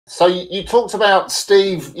So you talked about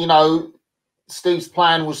Steve. You know, Steve's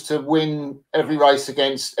plan was to win every race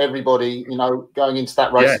against everybody. You know, going into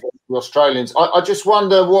that race against the Australians. I just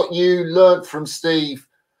wonder what you learnt from Steve,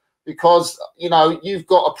 because you know you've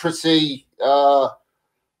got a pretty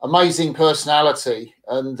amazing personality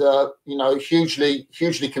and you know, hugely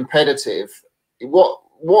competitive. What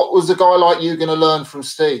was a guy like you going to learn from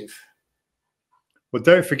Steve? Well,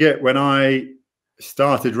 don't forget, when I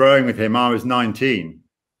started rowing with him, I was 19.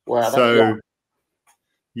 Wow, so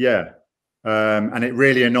yeah. And it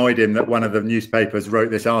really annoyed him that one of the newspapers wrote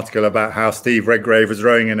this article about how Steve Redgrave was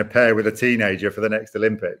rowing in a pair with a teenager for the next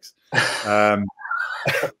Olympics. I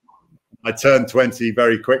turned 20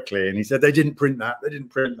 very quickly, and he said they didn't print that. They didn't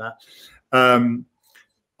print that.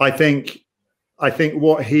 I think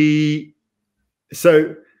what he,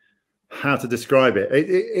 so how to describe it?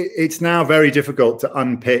 It's now very difficult to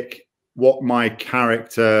unpick what my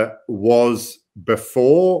character was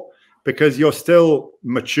before, because you're still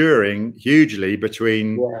maturing hugely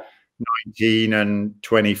between 19 and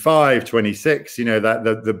 25, 26. You know,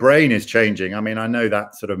 that the brain is changing. I mean, I know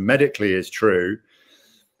that sort of medically is true,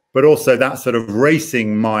 but also that sort of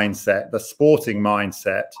racing mindset, the sporting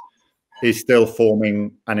mindset, is still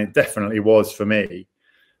forming, and it definitely was for me.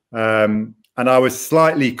 And I was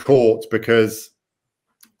slightly caught because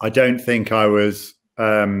I don't think I was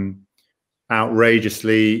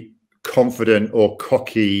outrageously confident or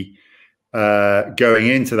cocky going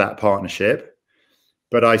into that partnership.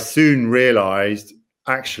 But I soon realized,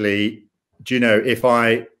 actually, do you know, if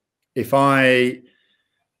I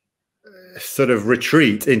sort of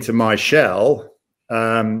retreat into my shell,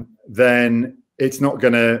 then it's not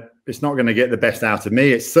gonna get the best out of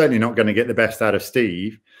me. It's certainly not going to get the best out of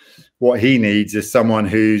Steve. What he needs is someone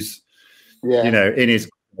who's, you know, in his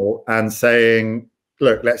core and saying,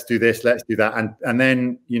 look, let's do this, let's do that. And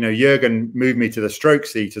then, you know, Jürgen moved me to the stroke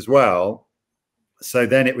seat as well. So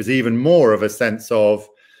then it was even more of a sense of,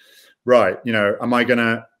 right, you know, am I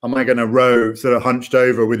gonna row sort of hunched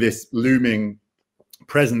over with this looming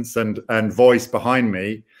presence and voice behind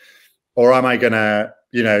me, or am I gonna,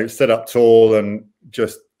 you know, sit up tall and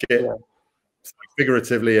just get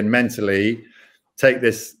figuratively and mentally take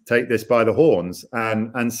this by the horns?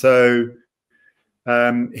 And so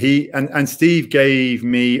he and Steve gave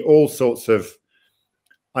me all sorts of,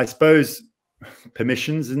 I suppose,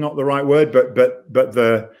 permissions is not the right word, but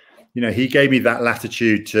the, you know, he gave me that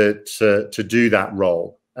latitude to do that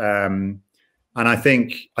role. And I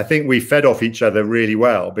think we fed off each other really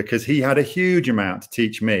well, because he had a huge amount to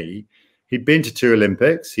teach me. He'd been to 2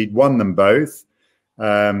 Olympics, he'd won them both.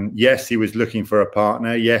 Yes, he was looking for a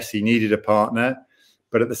partner. Yes, he needed a partner,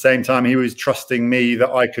 but at the same time, he was trusting me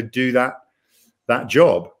that I could do that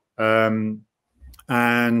job. And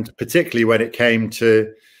particularly when it came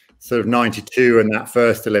to sort of 92 and that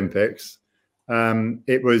first Olympics,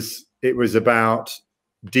 it was about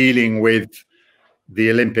dealing with the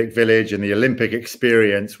Olympic village and the Olympic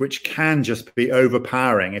experience, which can just be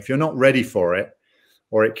overpowering. If you're not ready for it,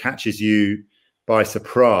 or it catches you by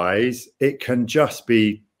surprise, it can just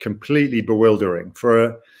be completely bewildering.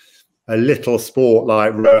 For a little sport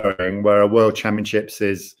like rowing, where a World Championships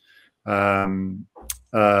is there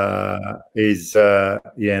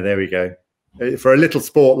we go. For a little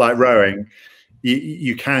sport like rowing,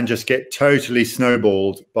 you can just get totally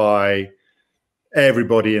snowballed by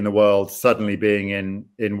everybody in the world suddenly being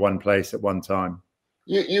in one place at one time.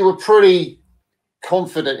 You were pretty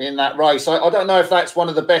confident in that race. I don't know if that's one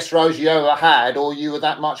of the best rows you ever had, or you were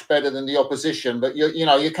that much better than the opposition, but you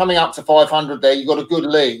know, you're coming up to 500 there. You got a good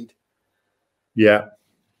lead. Yeah,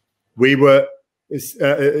 we were.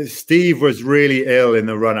 Steve was really ill in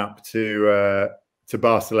the run up to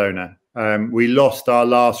Barcelona. We lost our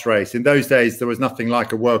last race. In those days, there was nothing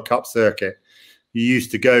like a World Cup circuit. You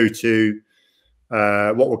used to go to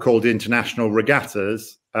what were called international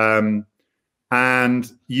regattas, and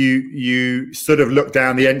you sort of look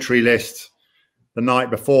down the entry list the night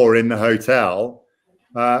before in the hotel,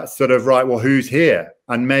 sort of, right, well, who's here?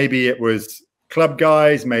 And maybe it was club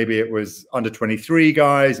guys, maybe it was under 23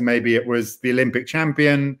 guys, maybe it was the Olympic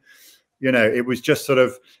champion. You know, it was just sort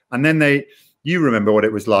of, and then you remember what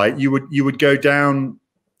it was like. You would go down,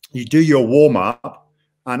 you do your warm up,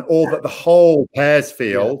 and the whole pairs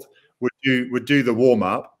field would do the warm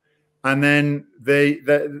up, and then they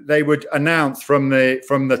would announce from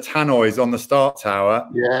the tannoys on the start tower,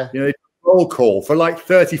 you know, roll call for like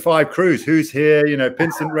 35 crews. Who's here? You know,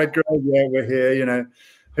 Pinsent, Redgrave, yeah, we're here. You know,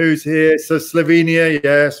 who's here? So Slovenia,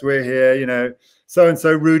 yes, we're here. You know, so and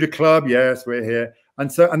so Ruda Club, yes, we're here. And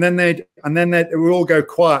then they would all go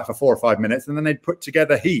quiet for 4 or 5 minutes, and then they'd put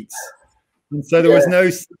together heats. And so there was no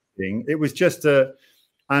sitting. It was just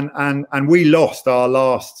and we lost our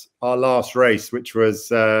last race, which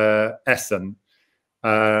was Essen,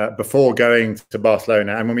 before going to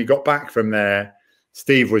Barcelona. And when we got back from there,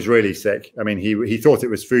 Steve was really sick. I mean, he thought it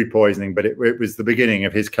was food poisoning, but it was the beginning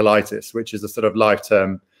of his colitis, which is a sort of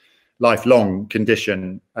lifelong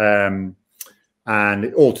condition, and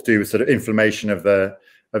all to do with sort of inflammation of the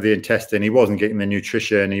intestine. He wasn't getting the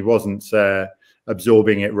nutrition. He wasn't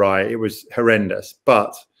absorbing it right. It was horrendous.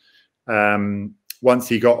 But once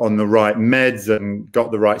he got on the right meds and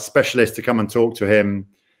got the right specialist to come and talk to him,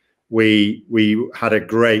 we had a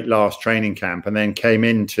great last training camp, and then came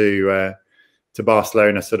into to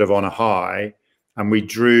Barcelona sort of on a high, and we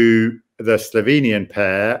drew the Slovenian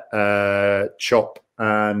pair, Chop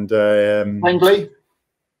and Henley.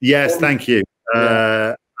 Yes, thank you.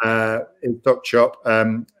 Doc Chop,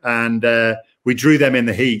 and we drew them in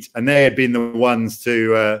the heat, and they had been the ones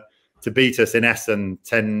to beat us in Essen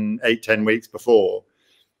 10 weeks before,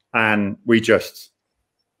 and we just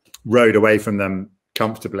rode away from them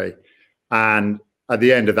comfortably. And at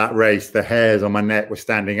the end of that race, the hairs on my neck were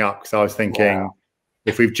standing up, because I was thinking, wow,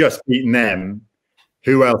 if we've just beaten them,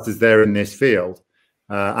 who else is there in this field?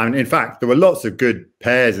 And in fact, there were lots of good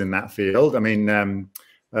pairs in that field. I mean,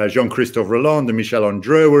 Jean-Christophe Roland and Michel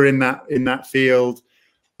Andreu were in that field,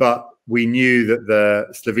 but we knew that the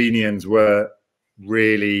Slovenians were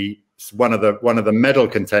really one of the medal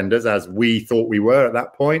contenders, as we thought we were at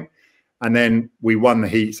that point. And then we won the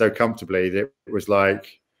heat so comfortably that it was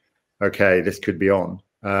like, okay, this could be on.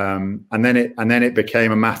 And then it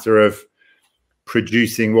became a matter of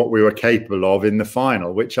producing what we were capable of in the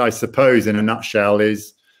final, which I suppose in a nutshell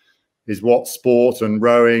is what sport and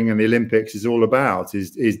rowing and the Olympics is all about,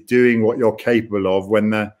 is doing what you're capable of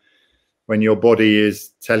when your body is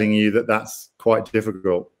telling you that that's quite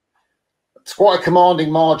difficult. It's quite a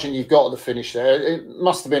commanding margin you've got at the finish there. It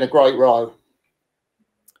must have been a great row.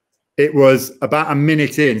 It was about a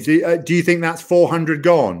minute in. Do you think that's 400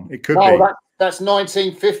 gone? It could be. That's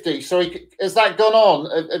 1950. Sorry, has that gone on?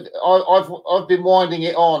 I've been winding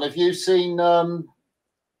it on. Have you seen? I've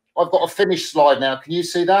got a finish slide now. Can you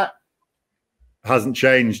see that? Hasn't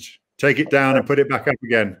changed. Take it down and put it back up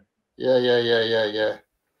again. Yeah.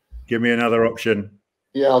 Give me another option.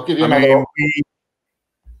 Yeah, I'll give you another option.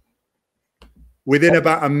 Within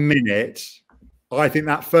about a minute, I think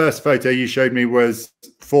that first photo you showed me was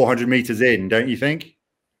 400 meters in, don't you think?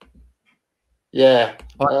 Yeah.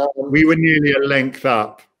 We were nearly a length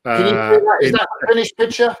up. Can you see that? Is that a finished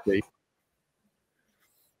picture?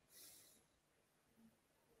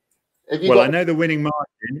 Well, I know the winning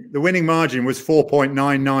margin. The winning margin was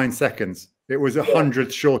 4.99 seconds. It was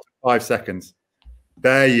 100th short of 5 seconds.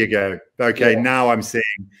 There you go. Okay, now I'm seeing.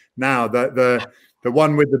 Now the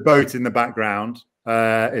one with the boat in the background.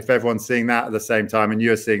 If everyone's seeing that at the same time, and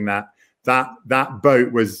you're seeing that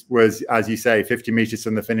boat was, as you say, 50 meters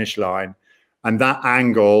from the finish line, and that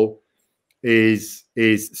angle is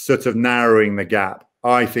sort of narrowing the gap.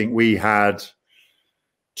 I think we had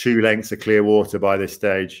 2 lengths of clear water by this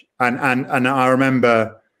stage, and I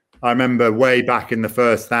remember way back in the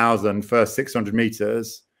first 600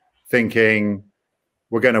 meters, thinking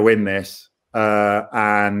we're going to win this,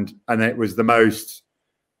 and it was the most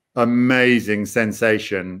amazing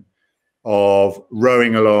sensation of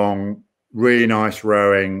rowing along, really nice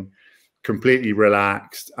rowing, completely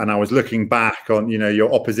relaxed. And I was looking back on,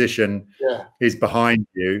 your opposition is behind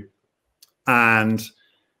you. And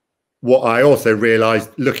what I also realized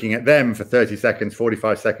looking at them for 30 seconds,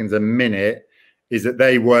 45 seconds, a minute, is that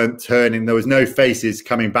they weren't turning. There was no faces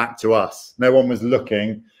coming back to us. No one was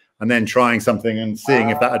looking and then trying something and seeing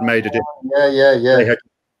if that had made a difference. Yeah. They had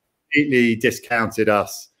completely discounted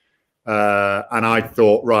us. And I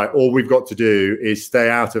thought, right, all we've got to do is stay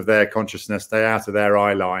out of their consciousness, stay out of their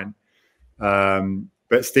eye line.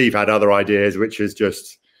 But Steve had other ideas, which is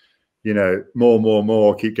just,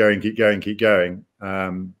 more, keep going.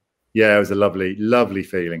 Yeah, it was a lovely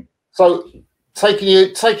feeling. So taking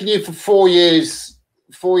you for 4 years,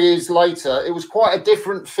 4 years later, it was quite a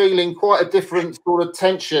different feeling, quite a different sort of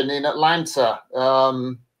tension in Atlanta.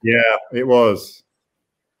 Yeah, it was.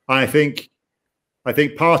 I think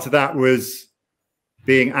part of that was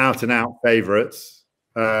being out and out favourites,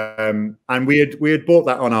 and we had bought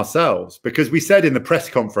that on ourselves, because we said in the press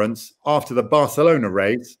conference after the Barcelona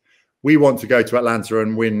race, we want to go to Atlanta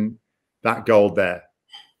and win that gold there.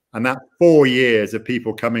 And that 4 years of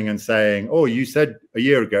people coming and saying, "Oh, you said a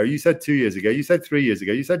year ago, you said 2 years ago, you said 3 years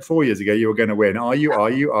ago, you said 4 years ago, you were going to win. Are you?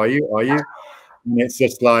 And it's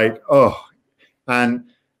just like, oh." And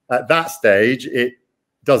at that stage, it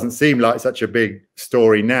doesn't seem like such a big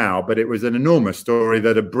story now, but it was an enormous story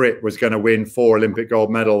that a Brit was going to win 4 Olympic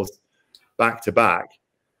gold medals back to back.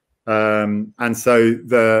 And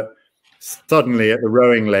so suddenly at the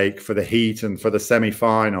rowing lake for the heat and for the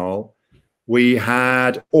semi-final, we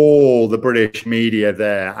had all the British media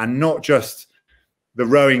there, and not just the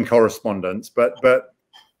rowing correspondents, but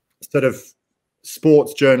sort of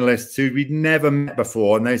sports journalists who we'd never met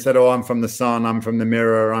before. And they said, oh, I'm from the Sun, I'm from the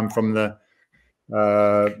Mirror, I'm from the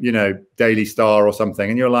Daily Star or something.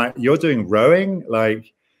 And you're like, you're doing rowing?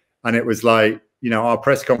 And it was like, our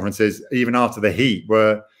press conferences, even after the heat,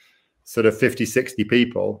 were sort of 50, 60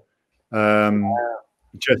 people. It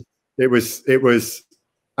was,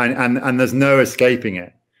 and there's no escaping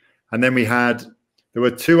it. And then there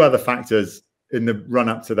were two other factors in the run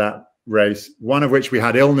up to that race, one of which we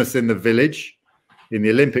had illness in the village, in the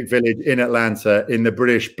Olympic Village in Atlanta. In the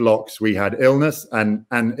British blocks, we had illness, and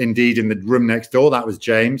indeed in the room next door, that was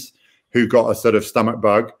James, who got a sort of stomach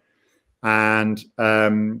bug. And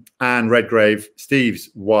Anne Redgrave, Steve's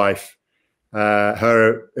wife,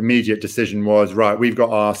 her immediate decision was, right, we've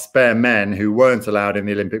got our spare men who weren't allowed in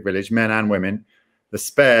the Olympic Village, men and women. The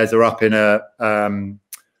spares are up in a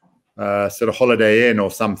sort of Holiday Inn or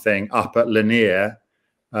something up at Lanier,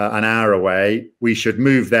 an hour away. We should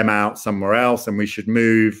move them out somewhere else, and we should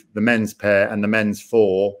move the men's pair and the men's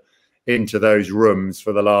four into those rooms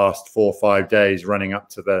for the last 4 or 5 days running up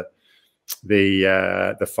to the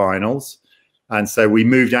finals. And so we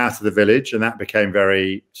moved out of the village, and that became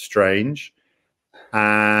very strange.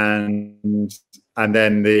 And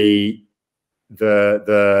then the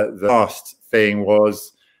last thing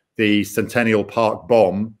was the Centennial Park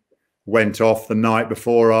bomb went off the night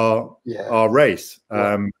before our race.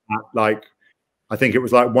 I think it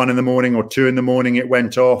was like 1 in the morning or 2 in the morning it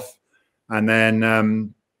went off. And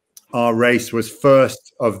then our race was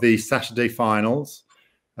first of the Saturday finals.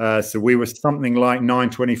 So we were something like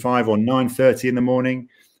 9:25 or 9:30 in the morning.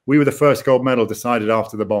 We were the first gold medal decided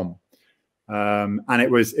after the bomb. And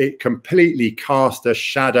it completely cast a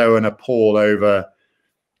shadow and a pall over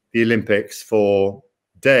the Olympics for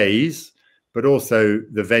days, but also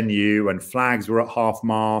the venue, and flags were at half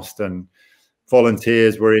mast, and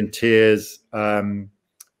volunteers were in tears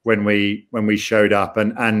when we showed up.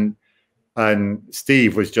 And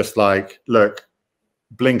Steve was just like, look,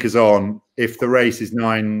 blinkers on. If the race is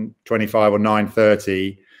 9:25 or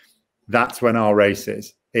 9:30, that's when our race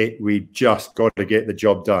is. We just got to get the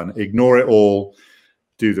job done. Ignore it all,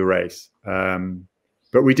 do the race.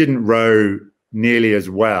 But we didn't row nearly as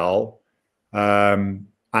well, and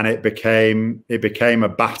it became a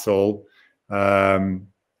battle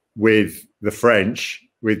with the French,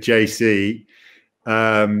 with JC,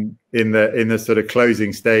 in the sort of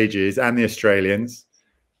closing stages, and the Australians.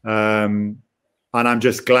 And I'm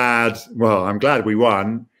just glad. Well, I'm glad we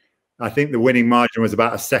won. I think the winning margin was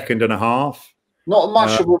about 1.5 seconds. Not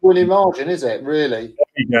much of a winning margin, is it, really?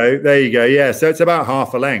 There you go. Yeah, so it's about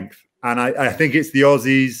half a length. And I think it's the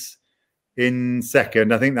Aussies in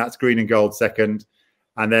second. I think that's green and gold second.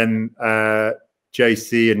 And then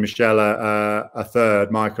JC and Michelle a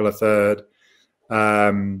third, Michael a third.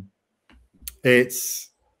 And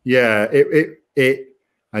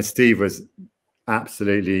Steve was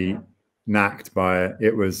absolutely knacked by it.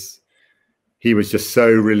 He was just so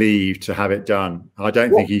relieved to have it done. I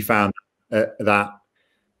don't think he found that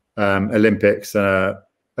Olympics an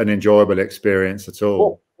enjoyable experience at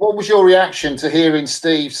all. What was your reaction to hearing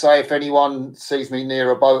Steve say, if anyone sees me near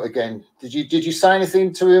a boat again? Did you say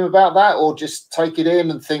anything to him about that, or just take it in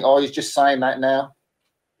and think, oh, he's just saying that now?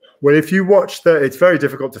 Well, if you watch it's very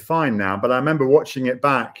difficult to find now, but I remember watching it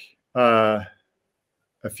back a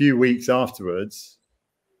few weeks afterwards.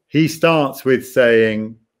 He starts with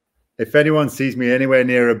saying, if anyone sees me anywhere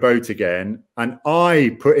near a boat again, and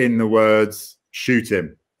I put in the words, shoot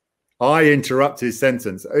him. I interrupt his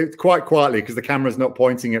sentence quite quietly because the camera's not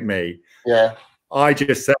pointing at me. Yeah. I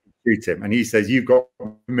just said, shoot him. And he says, you've got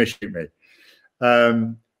permission to shoot me.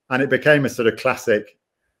 And it became a sort of classic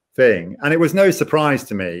thing. And it was no surprise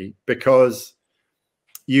to me because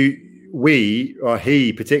he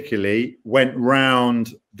particularly went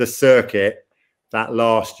round the circuit that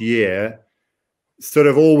last year, sort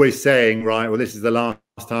of always saying, right, well, this is the last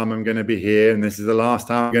time I'm going to be here, and this is the last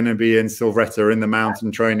time I'm going to be in Silvretta in the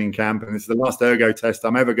mountain training camp, and this is the last ergo test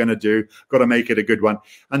I'm ever going to do. Got to make it a good one.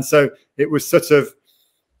 And so it was sort of,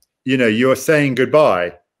 you're saying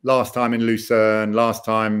goodbye. Last time in Lucerne, last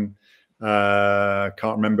time,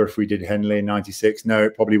 can't remember if we did Henley in 96. No,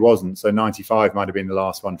 it probably wasn't. So 95 might have been the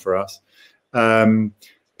last one for us.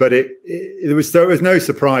 But it was no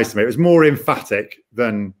surprise to me. It was more emphatic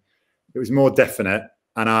than, it was more definite.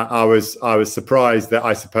 And I was surprised that,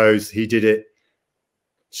 I suppose, he did it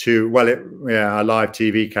to, a live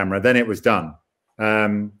TV camera. Then it was done.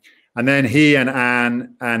 And And then he and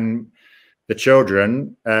Anne and the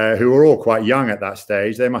children, who were all quite young at that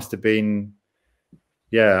stage, they must have been,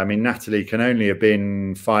 yeah, I mean, Natalie can only have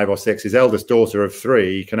been 5 or 6. His eldest daughter of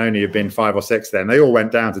 3 can only have been 5 or 6 then. They all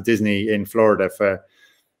went down to Disney in Florida for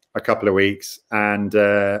a couple of weeks. And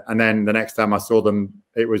then the next time I saw them,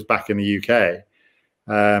 it was back in the UK.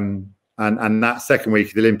 And that second week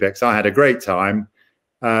of the Olympics, I had a great time.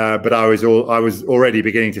 But I was already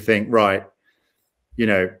beginning to think, right, you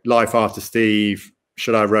know, life after Steve,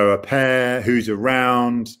 should I row a pair? Who's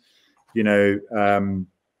around? You know,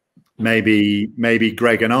 maybe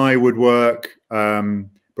Greg and I would work,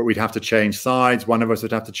 but we'd have to change sides. One of us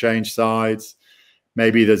would have to change sides.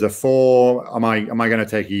 Maybe there's a 4. Am I going to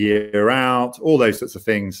take a year out? All those sorts of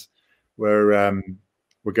things were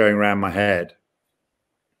going around my head.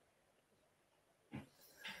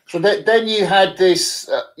 So then you had this,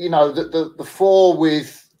 you know, the 4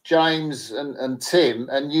 with James and Tim,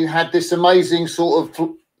 and you had this amazing sort of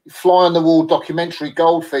fly on the wall documentary,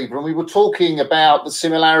 Gold Fever, and we were talking about the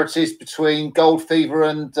similarities between Gold Fever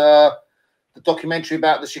and the documentary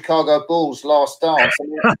about the Chicago Bulls, Last Dance.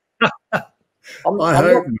 I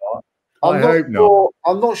hope not. I hope not.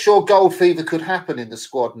 I'm not sure Gold Fever could happen in the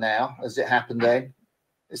squad now as it happened then.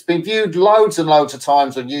 It's been viewed loads and loads of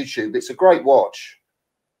times on YouTube. It's a great watch.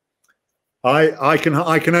 I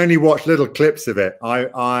can only watch little clips of it.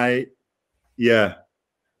 Yeah,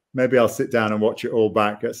 maybe I'll sit down and watch it all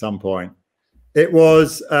back at some point. It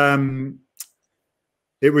was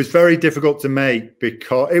very difficult to make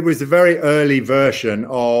because it was a very early version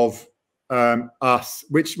of us,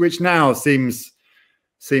 which now seems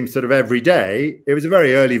sort of every day. It was a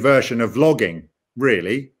very early version of vlogging,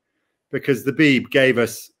 really, because the Beeb gave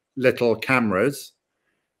us little cameras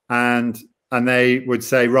and they would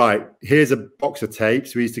say, right, here's a box of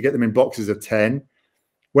tapes. We used to get them in boxes of 10.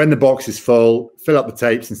 When the box is full, fill up the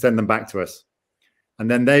tapes and send them back to us.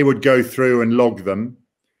 And then they would go through and log them.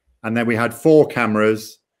 And then we had 4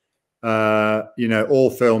 cameras, you know, all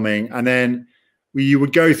filming. And then you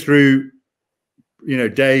would go through, you know,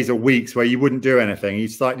 days or weeks where you wouldn't do anything.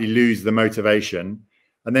 You'd slightly lose the motivation.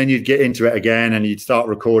 And then you'd get into it again and you'd start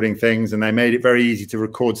recording things. And they made it very easy to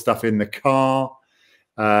record stuff in the car.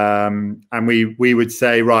 And we would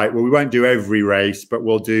say, right, well, we won't do every race, but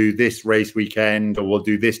we'll do this race weekend, or we'll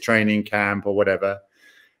do this training camp or whatever.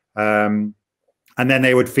 And then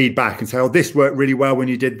they would feed back and say, oh, this worked really well when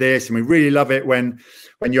you did this. And we really love it when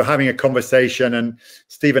you're having a conversation. And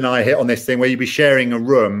Steve and I hit on this thing where you'd be sharing a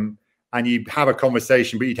room and you'd have a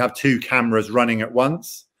conversation, but you'd have 2 cameras running at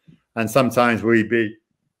once. And sometimes we'd be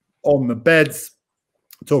on the beds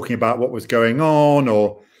talking about what was going on,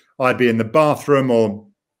 or I'd be in the bathroom, or,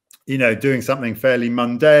 you know, doing something fairly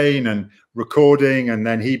mundane and recording, and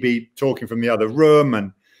then he'd be talking from the other room,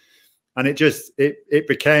 and it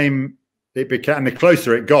became, and the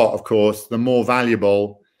closer it got, of course, the more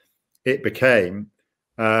valuable it became,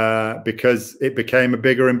 because it became a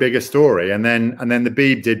bigger and bigger story. And then the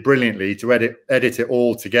Beeb did brilliantly to edit it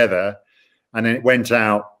all together, and then it went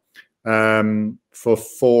out for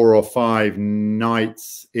 4 or 5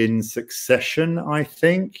 nights in succession, I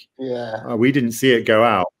think. Yeah, we didn't see it go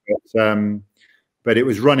out, but it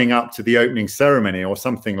was running up to the opening ceremony or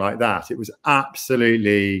something like that. It was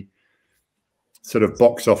absolutely sort of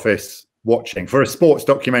box office watching for a sports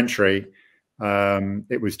documentary.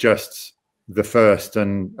 It was just the first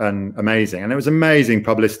and amazing, and it was amazing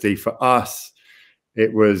publicity for us.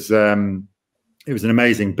 It was an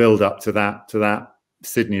amazing build up to that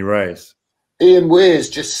Sydney race. Ian Wears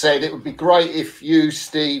just said it would be great if you,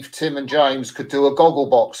 Steve, Tim and James could do a goggle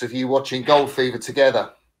box of you watching Gold Fever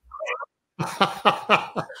together.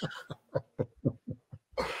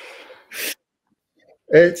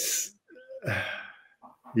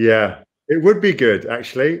 Yeah, it would be good,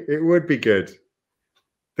 actually. It would be good.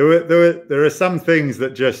 There are some things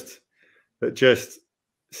that just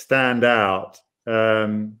stand out.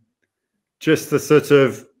 Just the sort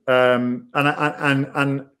of and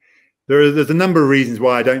there's a number of reasons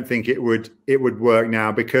why I don't think it would work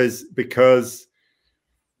now, because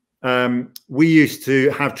we used to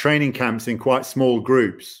have training camps in quite small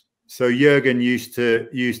groups. So Jürgen used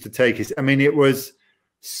to take his, I mean, it was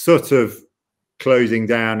sort of closing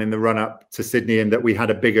down in the run up to Sydney, and that we had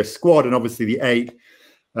a bigger squad, and obviously the 8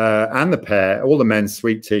 and the pair, all the men's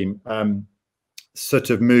sweet team, sort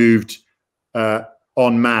of moved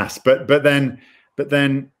en masse. But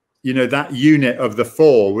then, you know, that unit of the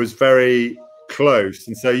 4 was very close.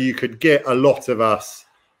 And so you could get a lot of us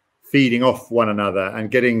feeding off one another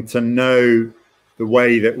and getting to know the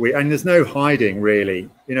way that and there's no hiding, really.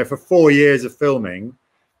 You know, for 4 years of filming,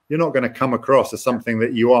 you're not going to come across as something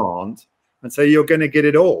that you aren't. And so you're going to get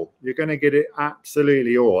it all. You're going to get it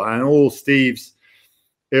absolutely all. And all Steve's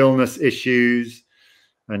illness issues,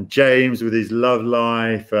 and James with his love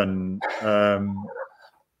life, and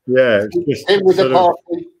it's just Tim with the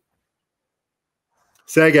party.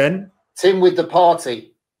 Say again. Tim with the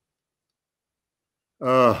party.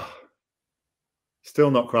 Oh, still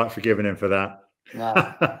not quite forgiving him for that. No.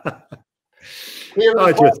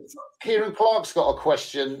 Kieran Clark's got a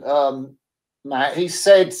question, Matt. He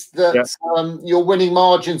said that your winning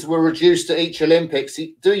margins were reduced at each Olympics.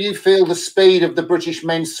 Do you feel the speed of the British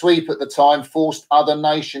men's sweep at the time forced other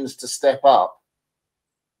nations to step up?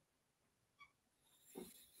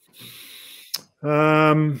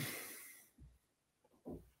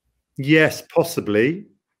 Yes, possibly.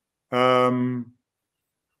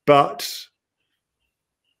 But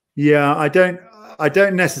yeah, I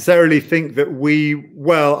don't necessarily think that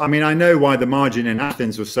I mean, I know why the margin in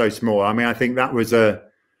Athens was so small. I mean, I think that was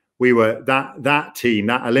that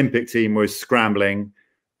Olympic team was scrambling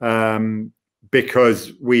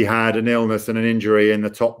because we had an illness and an injury in the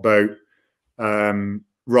top boat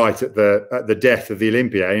right at the death of the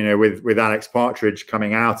Olympia, you know, with Alex Partridge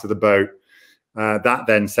coming out of the boat. That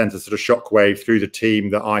then sent a sort of shockwave through the team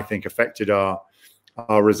that I think affected our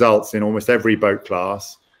results in almost every boat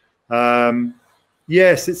class.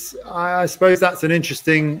 Yes, I suppose that's an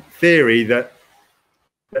interesting theory that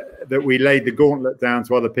we laid the gauntlet down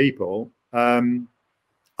to other people.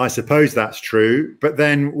 I suppose that's true, but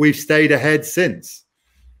then we've stayed ahead since.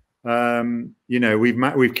 You know,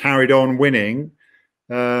 we've carried on winning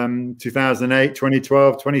 2008,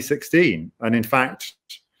 2012, 2016, and in fact,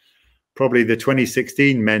 probably the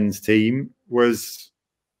 2016 men's team was,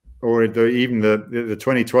 or even the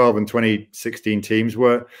 2012 and 2016 teams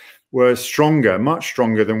were stronger, much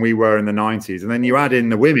stronger than we were in the 90s. And then you add in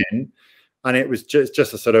the women, and it was just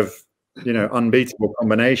a sort of, you know, unbeatable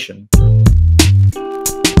combination.